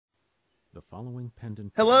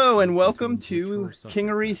Hello and welcome to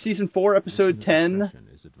Kingery Season 4, Episode 10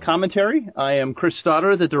 commentary. I am Chris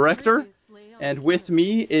Stadther, the director, and with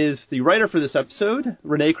me is the writer for this episode,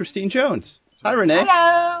 Rene Christine Jones. Hi, Rene.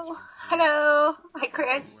 Hello. Hello. Hi,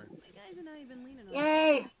 Chris.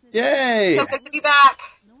 Yay. Yay. So good to be back.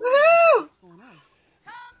 Woohoo!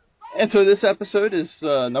 And so this episode is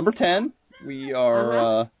number 10. We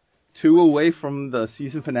are 2 away from the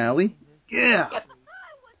season finale. Yeah. Yep.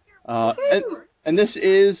 And this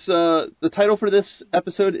is, the title for this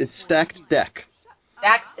episode is Stacked Deck.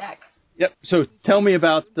 Stacked Deck. Yep, so tell me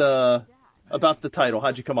about the title.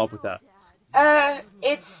 How'd you come up with that?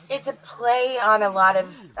 It's a play on a lot of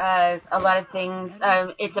things.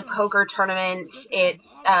 It's a poker tournament. It's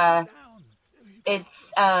a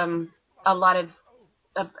lot of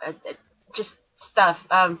just stuff.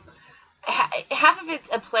 Half of it's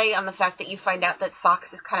a play on the fact that you find out that Socks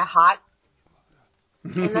is kind of hot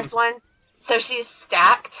in this one. So she's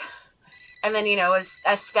stacked. And then, a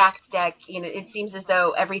stacked deck, it seems as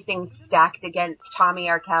though everything's stacked against Tommy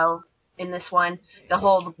Arkell in this one. The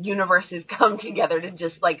whole universe has come together to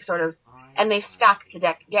just, and they've stacked the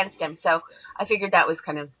deck against him. So I figured that was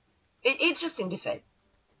kind of, it just seemed to fit.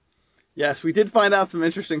 Yes, we did find out some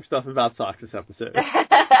interesting stuff about Socks this episode.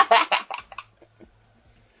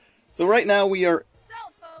 So right now we are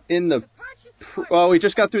in the... we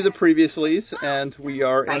just got through the previouslys, and we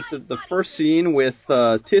are into the first scene with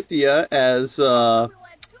Tithia as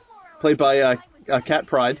played by Cat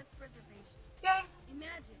Pride.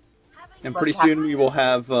 And pretty soon we will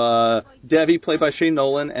have Debbie played by Shane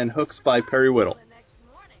Nolan and Hooks by Perry Whittle.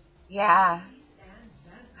 Yeah.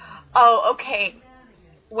 Oh, okay.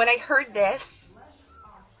 When I heard this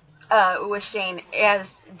with Shane as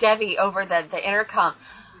Debbie over the intercom,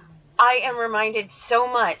 I am reminded so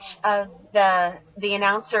much of the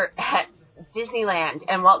announcer at Disneyland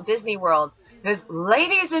and Walt Disney World. Says,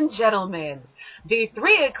 "Ladies and gentlemen, the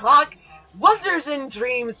 3 o'clock Wonders and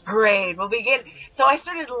Dreams parade will begin." So I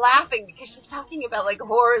started laughing because she's talking about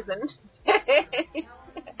horrors and it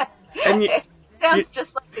sounds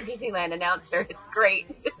just like the Disneyland announcer. It's great.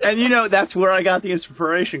 And that's where I got the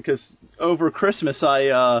inspiration, because over Christmas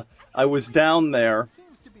I was down there.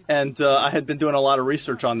 And I had been doing a lot of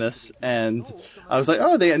research on this, and I was like,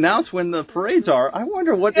 oh, they announce when the parades are. I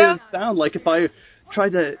wonder what it would sound like if I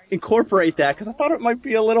tried to incorporate that, because I thought it might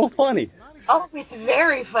be a little funny. Oh, it's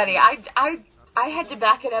very funny. I had to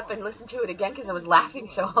back it up and listen to it again because I was laughing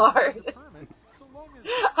so hard.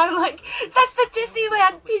 I'm like, that's the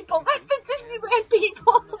Disneyland people! That's the Disneyland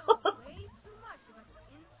people!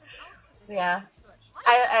 Yeah.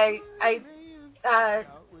 I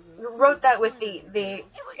wrote that with the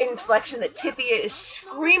inflection that Tithia is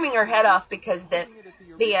screaming her head off because the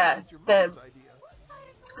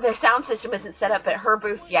sound system isn't set up at her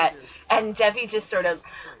booth yet, and Debbie just sort of,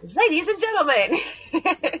 "Ladies and gentlemen,"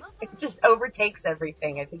 it just overtakes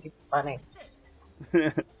everything. I think it's funny.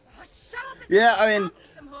 Yeah, I mean,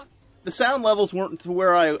 the sound levels weren't to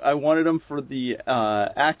where I wanted them for the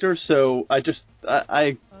actors, so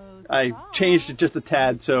I changed it just a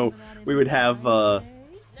tad so we would have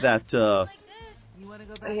that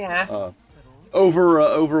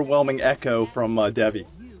overwhelming echo from Debbie.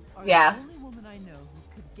 Yeah.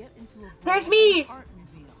 There's me!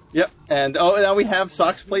 Yep, and now we have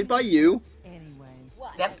Socks played by you.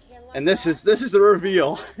 Yep. And this is the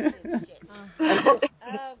reveal.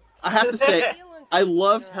 I have to say, I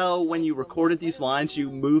loved how when you recorded these lines, you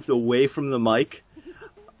moved away from the mic.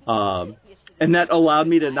 And that allowed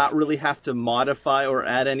me to not really have to modify or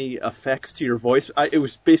add any effects to your voice. It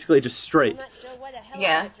was basically just straight.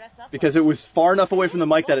 Yeah. Because it was far enough away from the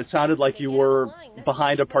mic that it sounded like you were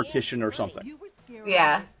behind a partition or something.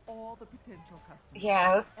 Yeah.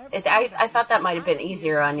 Yeah. I thought that might have been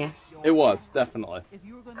easier on you. It was, definitely.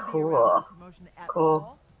 Cool.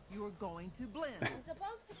 Cool. You are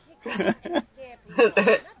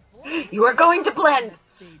going to blend.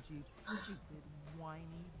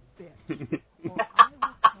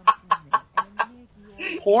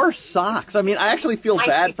 Poor Socks. I mean, I actually feel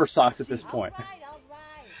bad for Socks at this point.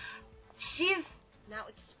 She's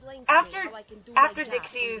after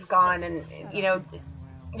Dixie's gone and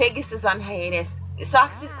Vegas is on hiatus.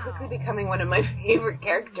 Socks is quickly becoming one of my favorite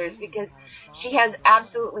characters because she has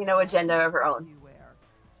absolutely no agenda of her own.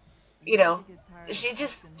 She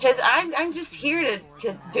just I'm just here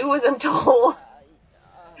to do as I'm told.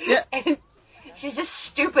 Yeah. And she's just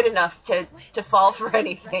stupid enough to fall for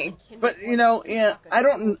anything. But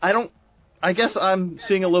I guess I'm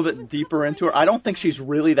seeing a little bit deeper into her. I don't think she's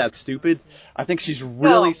really that stupid. I think she's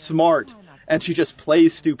really smart, and she just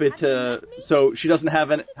plays stupid so she doesn't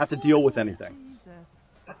have to deal with anything.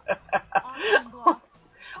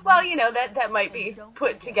 well, that might be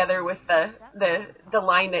put together with the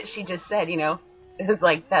line that she just said, It was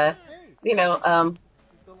like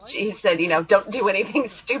she said, don't do anything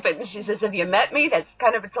stupid. And she says, have you met me? That's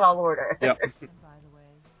kind of a tall order. Yep.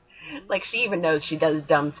 Like, she even knows she does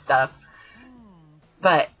dumb stuff.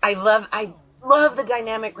 But I love the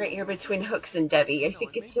dynamic right here between Hooks and Debbie. I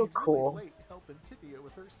think it's so cool.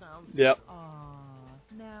 Yep.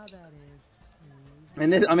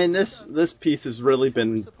 And this piece has really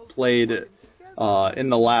been played in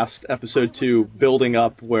the last episode too, building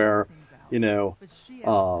up where,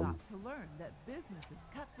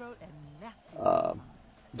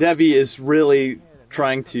 Debbie is really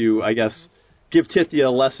trying to, I guess, give Tithia a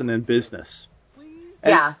lesson in business.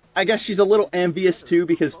 And yeah. I guess she's a little envious too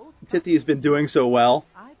because Tithia's been doing so well.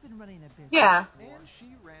 Yeah.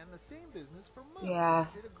 Yeah.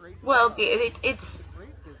 Well, it's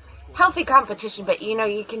healthy competition, but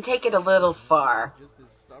you can take it a little far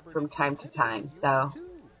from time to time. So.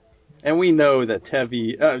 And we know that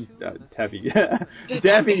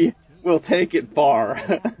Debbie will take it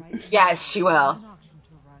far. Yes, she will.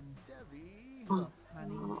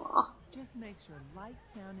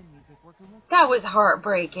 That was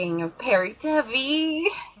heartbreaking, Perry Debbie.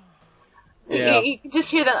 Yeah. You can just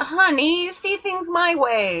hear the, honey, you see things my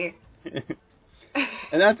way.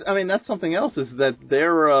 And that's something else, is that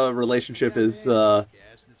their relationship is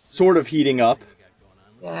sort of heating up.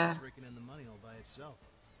 Yeah.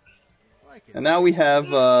 And now we have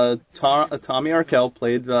Tommy Arkell,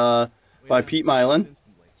 played by Pete Mylan.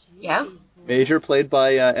 Yeah. Major, played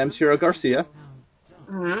by M. Ciro Garcia.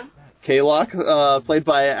 Mm-hmm. Kaylock, played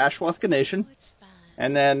by Ashwath Ganeshan.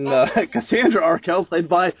 And then Cassandra Arkell, played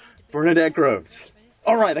by Bernadette Groves.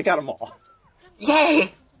 All right, I got them all.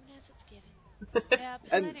 Yay!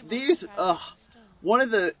 And these, one of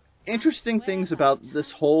the interesting things about this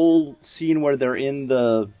whole scene where they're in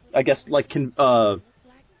the, I guess, like,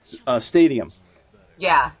 stadium.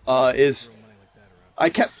 Yeah. Is I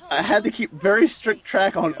had to keep very strict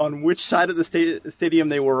track on which side of the stadium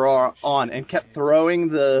they were on, and kept throwing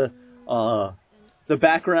the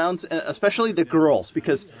backgrounds, especially the girls,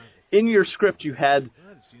 because in your script you had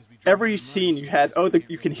every scene you had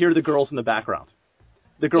you can hear the girls in the background,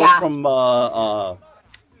 the girls from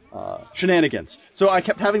Shenanigans. So I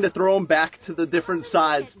kept having to throw them back to the different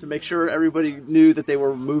sides to make sure everybody knew that they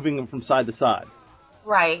were moving them from side to side.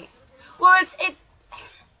 Right. Well, it's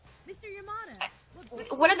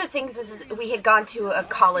one of the things is we had gone to a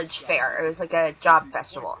college fair. It was like a job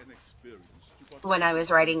festival when I was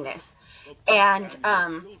writing this. And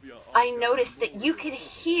I noticed that you could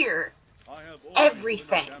hear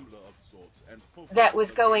everything that was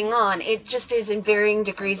going on. It just is in varying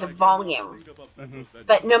degrees of volume. Mm-hmm.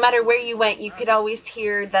 But no matter where you went, you could always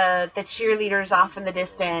hear the cheerleaders off in the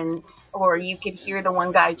distance, or you could hear the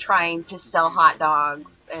one guy trying to sell hot dogs.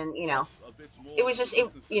 And, it was just,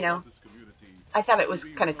 I thought it was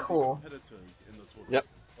kind of cool. Yep.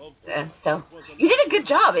 So, you did a good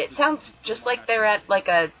job. It sounds just like they're at, like,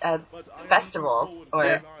 a festival,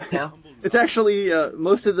 or, It's actually,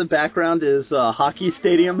 most of the background is hockey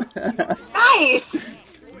stadium. Nice!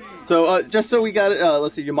 So, just so we got it,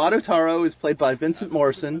 let's see, Yamato Taro is played by Vincent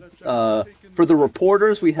Morrison. For the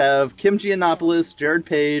reporters, we have Kim Giannopoulos, Jared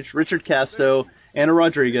Page, Richard Casto, Anna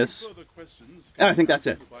Rodriguez. And I think that's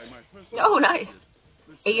it. Oh, nice.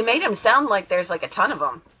 You made them sound like there's, like, a ton of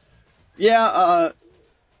them. Yeah,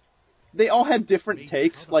 they all had different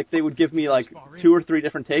takes. Like, they would give me, like, 2 or 3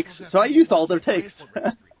 different takes. So I used all their takes.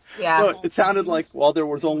 Yeah. So it sounded like, while there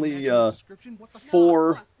was only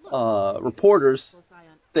 4 reporters,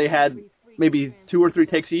 they had maybe 2 or 3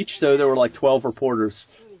 takes each, so there were like 12 reporters.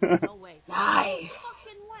 Nice.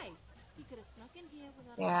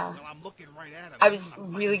 Yeah. I was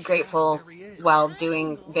really grateful while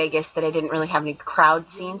doing Vegas that I didn't really have any crowd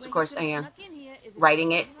scenes. Of course,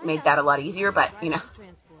 writing it made that a lot easier, but,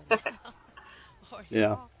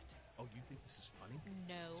 Yeah.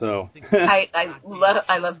 So.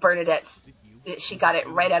 I love Bernadette. She got it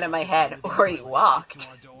right out of my head, or you walked.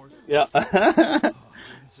 Yeah.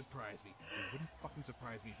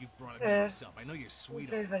 Surprise me if you brought it yourself. I know you're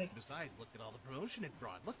sweet. Besides, look at all the promotion it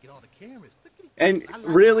brought. Look at all the cameras. And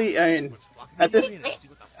really, at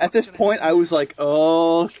this point, I was like,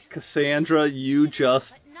 "Oh, Cassandra, you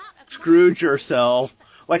just screwed yourself."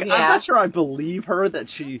 Like, yeah. I'm not sure I believe her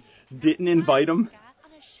that she didn't invite him.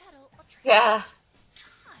 Yeah.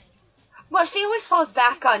 Well, she always falls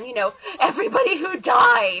back on, everybody who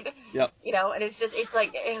died. Yep. And it's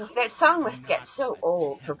like, that song must get so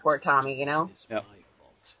old for poor Tommy, Yep.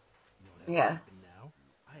 Yeah.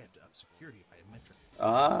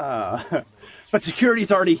 But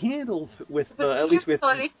security's already handled with, at least with...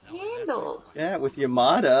 already handled. Yeah, with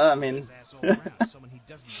Yamada, I mean...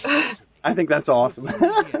 I think that's awesome.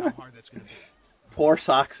 Poor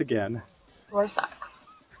Socks again. Poor Socks.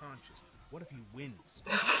 What if he wins?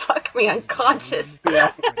 Fuck me unconscious.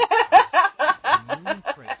 Yeah.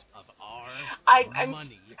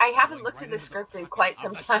 I haven't looked at the script in quite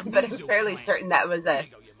some time, but I'm fairly certain that was a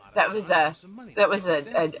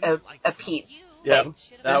Pete. Yeah,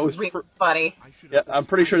 that was really funny. Yeah, I'm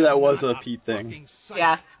pretty sure that was a Pete thing.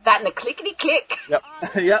 Yeah, that and the clickety click.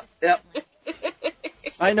 Yep.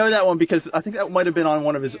 I know that one because I think that might have been on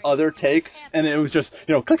one of his other takes, and it was just,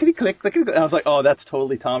 clickety click, clickety click. And I was like, oh, that's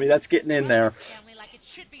totally Tommy. That's getting in there.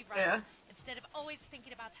 Yeah. Instead of always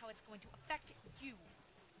thinking about how it's going to affect you.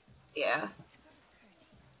 Yeah.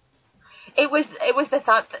 It was the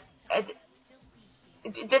thought that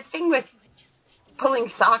the thing with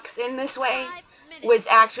pulling Socks in this way was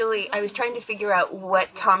actually, I was trying to figure out what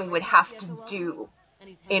Tommy would have to do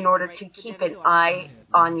in order to keep an eye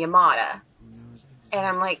on Yamada. And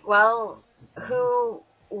I'm like, well, who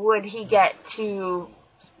would he get to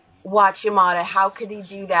watch Yamada? How could he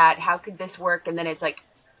do that? How could this work? And then it's like,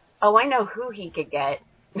 oh, I know who he could get.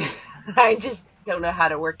 I just don't know how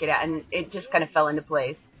to work it out. And it just kind of fell into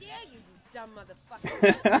place. Yeah, you dumb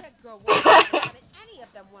motherfucker. That girl won't have any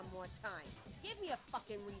of them one more time. Give me a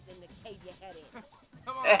fucking reason to cave your head in.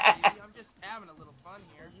 Come on, baby. I'm just having a little fun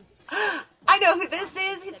here. I know who this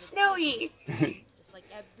is. It's Snowy. Just like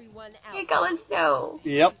everyone else. You're going Snow.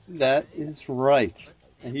 Yep, that is right.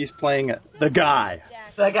 And he's playing the guy.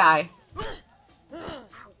 The guy.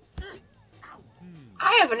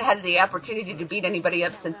 I haven't had the opportunity to beat anybody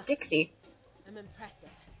up since Dixie. I'm impressive.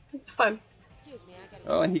 It's fun.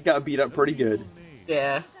 Oh, and he got beat up pretty good.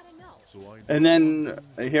 Yeah. And then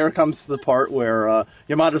here comes the part where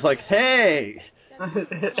Yamada's like, hey,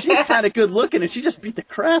 she's kind of good looking, and she just beat the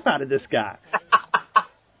crap out of this guy.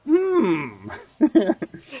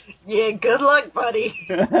 Yeah, good luck, buddy.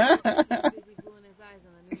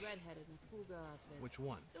 Which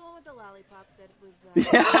one? The one with the lollipop that was...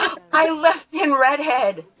 I left in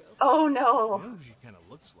Redhead. Oh, no. I know who she kind of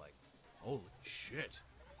looks like. Holy shit.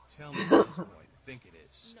 Tell me who I think it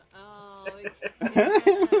is.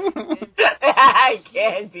 I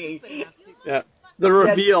can't be. Yeah. The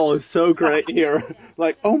reveal is so great here.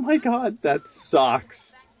 Like, oh my god, that Socks.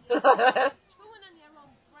 What the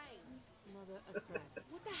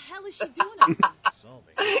hell is she doing?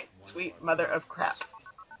 Sweet mother of crap.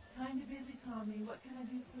 Kind of busy, Tommy. What can I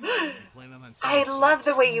do for you? I love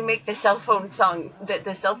the way you make the cell phone song,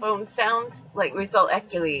 the cell phone sounds, like with all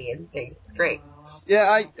echoey and things. Great.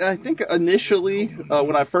 Yeah, I think initially,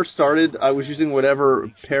 when I first started, I was using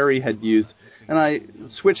whatever Perry had used, and I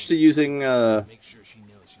switched to using, what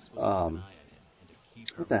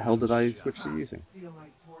the hell did I switch to using?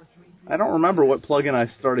 I don't remember what plugin I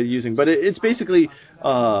started using, but it's basically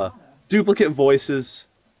duplicate voices,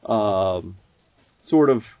 sort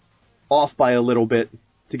of off by a little bit,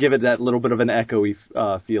 to give it that little bit of an echoey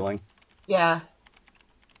feeling. Yeah.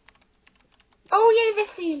 Oh, yeah,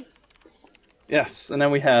 this scene. Yes, and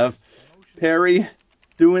then we have Perry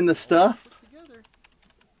doing the stuff.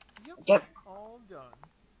 Yep. All done.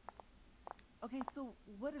 Okay, so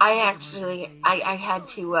what? I had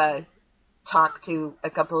to talk to a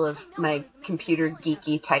couple of my computer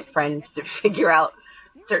geeky type friends to figure out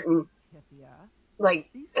certain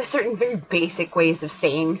very basic ways of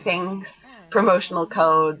saying things, promotional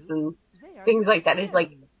codes and things like that. It's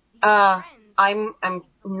like, I'm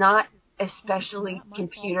not especially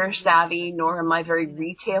computer savvy, nor am I very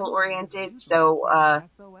retail oriented. So,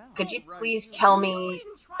 could you please tell me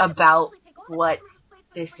about what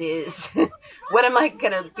this is? What am I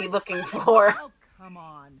gonna be looking for? Oh, come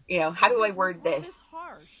on. How do I word this?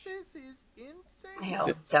 This is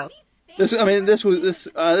insane. So.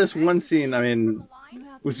 This one scene,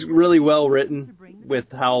 was really well written with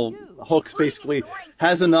how Hooks basically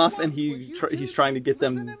has enough and he's trying to get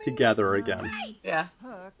them together again. Yeah.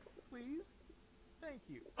 Hook, please. Thank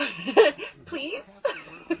you. Please?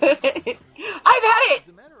 I've had it!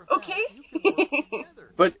 Okay?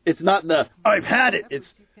 But it's not the, I've had it,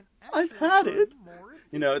 it's, I've had it.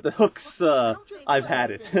 The Hooks, I've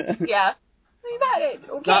had it. Yeah. I've had it.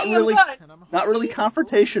 Okay, not really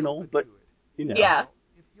confrontational, but, Yeah.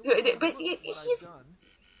 But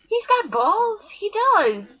he's got balls. He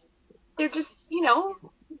does. They're just,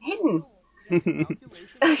 hidden.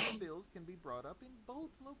 Calculation bills can be brought up in both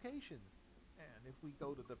locations. And if we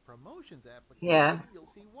go to the promotions application,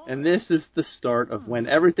 you'll see why. And this is the start of when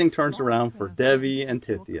everything turns around for Devi and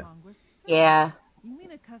Tithia. Yeah. You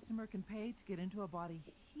mean a customer can pay to get into a body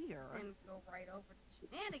here? And go right over to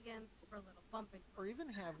shenanigans for a little bumping. Or even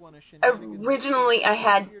have one of shenanigans. Originally, I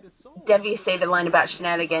had Debbie say the line about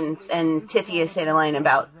shenanigans and Tithia say the line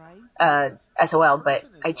about SOL, but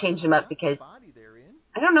I changed them up because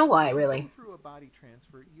I don't know why, really. Through a body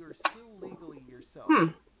transfer, you're still legally yourself.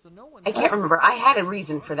 So no one I can't remember. I had a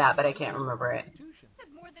reason for that, but I can't remember it.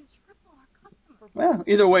 Well,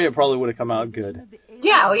 either way, it probably would have come out good.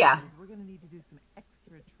 Yeah, oh yeah. We're going to need to do some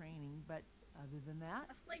extra training, but other than that,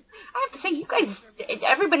 I have to say, you guys,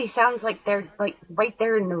 everybody sounds like they're like right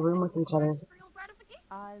there in the room with each other.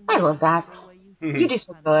 I love that. You do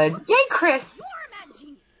so good. Yay, Chris.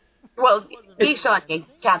 Well, yay, Sean, yay,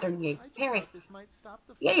 Catherine, yay, Perry.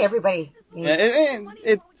 Yay, everybody. Yay.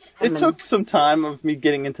 It took some time of me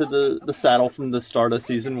getting into the saddle from the start of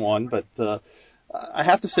season 1, but I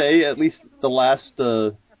have to say, at least the last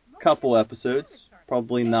couple episodes,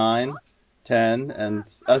 probably 9, 10, and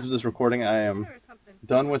as of this recording, I am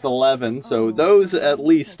done with 11, so those at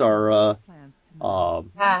least are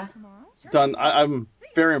done. I'm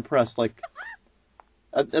very impressed. Like,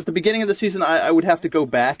 at the beginning of the season, I would have to go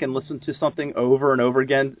back and listen to something over and over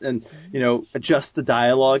again and, adjust the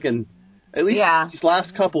dialogue, and at least these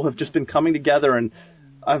last couple have just been coming together, and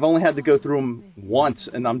I've only had to go through them once,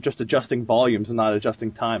 and I'm just adjusting volumes and not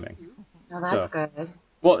adjusting timing. Oh, that's good.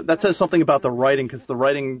 Well, that says something about the writing, because the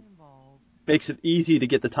writing makes it easy to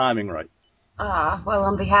get the timing right. Well,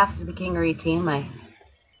 on behalf of the Kingery team, I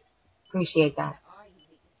appreciate that.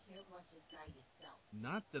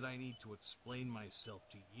 Not that I need to explain myself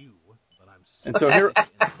to you, but I'm... And so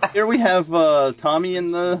here we have Tommy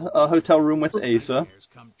in the hotel room with Asa.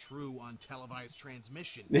 Come true on televised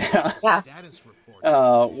transmission. Yeah. Status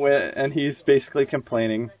report. And he's basically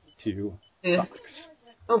complaining to Fox.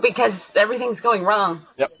 Well, because everything's going wrong.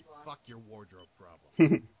 Yep. Fuck your wardrobe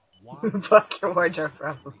problem. Why? Fuck your wardrobe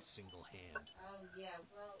problem. Single hand.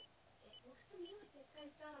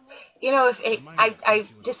 I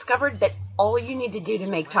discovered that all you need to do to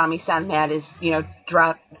make Tommy sound mad is,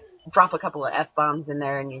 drop a couple of F-bombs in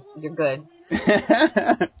there and you're good.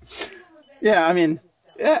 Yeah, I mean,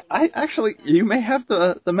 you may have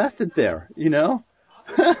the method there,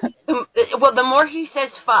 Well, the more he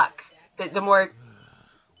says fuck, the more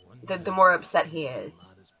upset he is.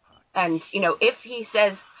 And, if he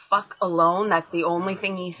says fuck alone, that's the only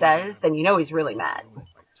thing he says, then he's really mad.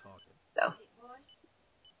 So.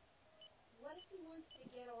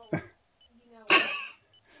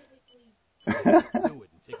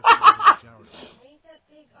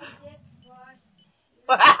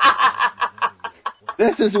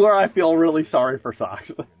 This is where I feel really sorry for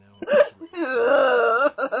Sox.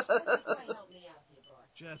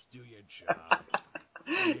 Just do your job.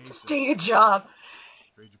 Just do your job.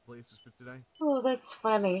 Trade your places for today? Oh, that's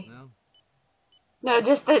funny. No? No,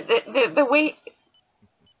 just the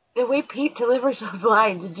way Pete delivers those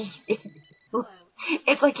lines,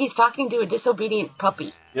 it's like he's talking to a disobedient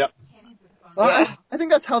puppy. Yep. Well, I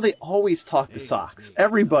think that's how they always talk to Sox.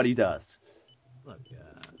 Everybody does. Look,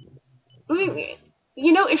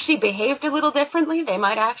 if she behaved a little differently, they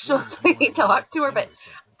might actually talk to her, but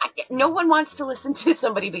no one wants to listen to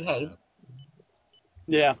somebody behave.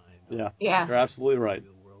 Yeah. You're absolutely right.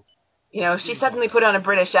 If she suddenly put on a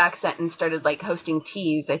British accent and started, hosting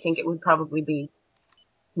teas, I think it would probably be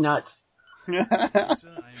nuts. Lisa, I'm going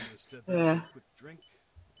to step out and quick drink.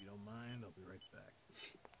 If you don't mind, I'll be right back.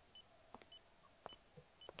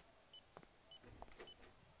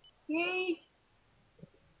 Yay.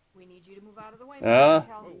 We need you to move out of the way.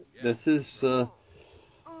 This is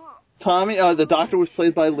Tommy. The doctor was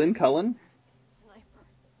played by Lynn Cullen.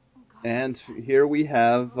 And here we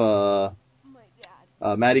have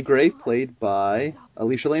Maddie Gray, played by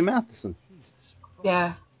Alicia Lane Matheson.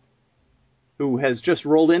 Yeah. Who has just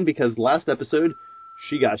rolled in because last episode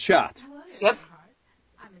she got shot. Yep.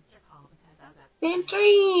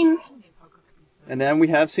 Sandrine. And then we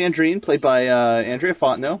have Sandrine, played by Andrea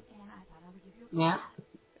Fontenot. Yeah.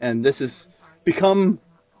 And this has become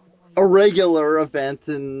a regular event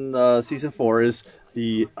in season 4, is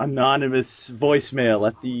the anonymous voicemail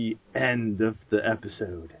at the end of the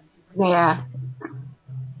episode. Yeah.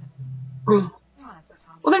 Well,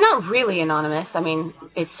 they're not really anonymous. I mean,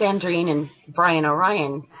 it's Sandrine and Brian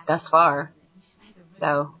Orion thus far.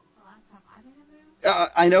 So.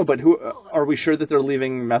 I know, but are we sure that they're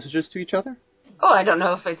leaving messages to each other? Oh, I don't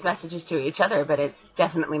know if it's messages to each other, but it's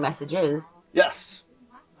definitely messages. Yes.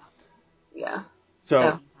 Yeah.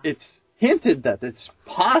 So it's hinted that it's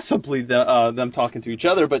possibly them talking to each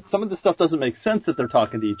other, but some of the stuff doesn't make sense that they're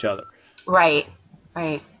talking to each other. Right.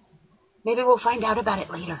 Maybe we'll find out about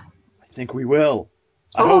it later. I think we will.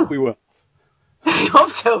 I hope we will. I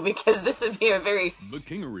hope so, because this would be a very... The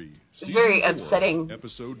Kingery, very upsetting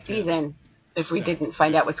season if we didn't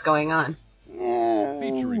find out what's going on.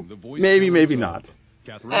 Maybe not.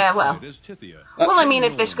 Well, I mean,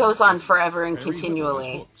 if this goes on forever and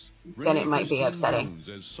continually, then it might be upsetting.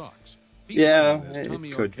 Yeah, it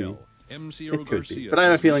could be. It could be. But I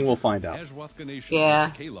have a feeling we'll find out.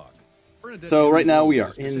 Yeah. So right now we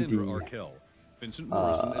are in the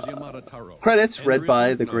credits read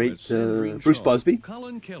by the great Bruce Busby.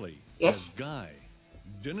 Yes.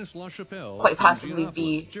 Quite possibly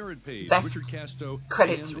the best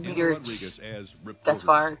credits reader thus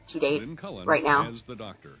far to date right now.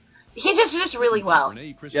 He just does really well.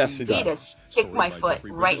 Yes, he does. He just kicked my foot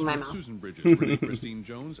right in my mouth. Rene Christine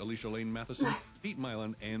Jones, Alicia Lane Matheson, Pete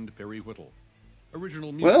Milan, and Perry Whittle.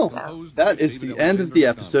 Original music Well, that is the end of the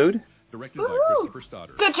episode. Directed by Christopher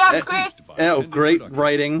Stadther. Good job, Chris. Oh, great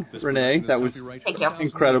writing, Renee. That was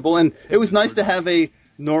incredible. And it was nice to have a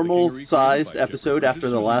normal-sized episode after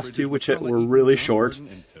the last two, which were really short.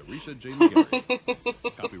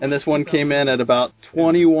 And this one came in at about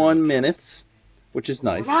 21 minutes, which is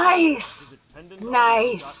nice. Nice.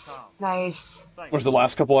 Whereas the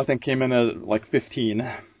last couple, I think, came in at like 15.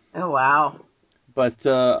 Oh, wow. But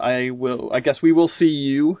I guess we will see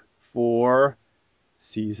you for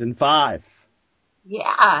Season 5.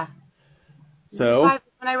 Yeah. So when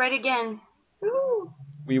I write again. Woo.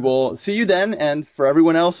 We will see you then, and for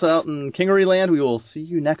everyone else out in Kingery land, we will see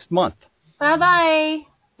you next month. Bye-bye.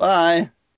 Bye.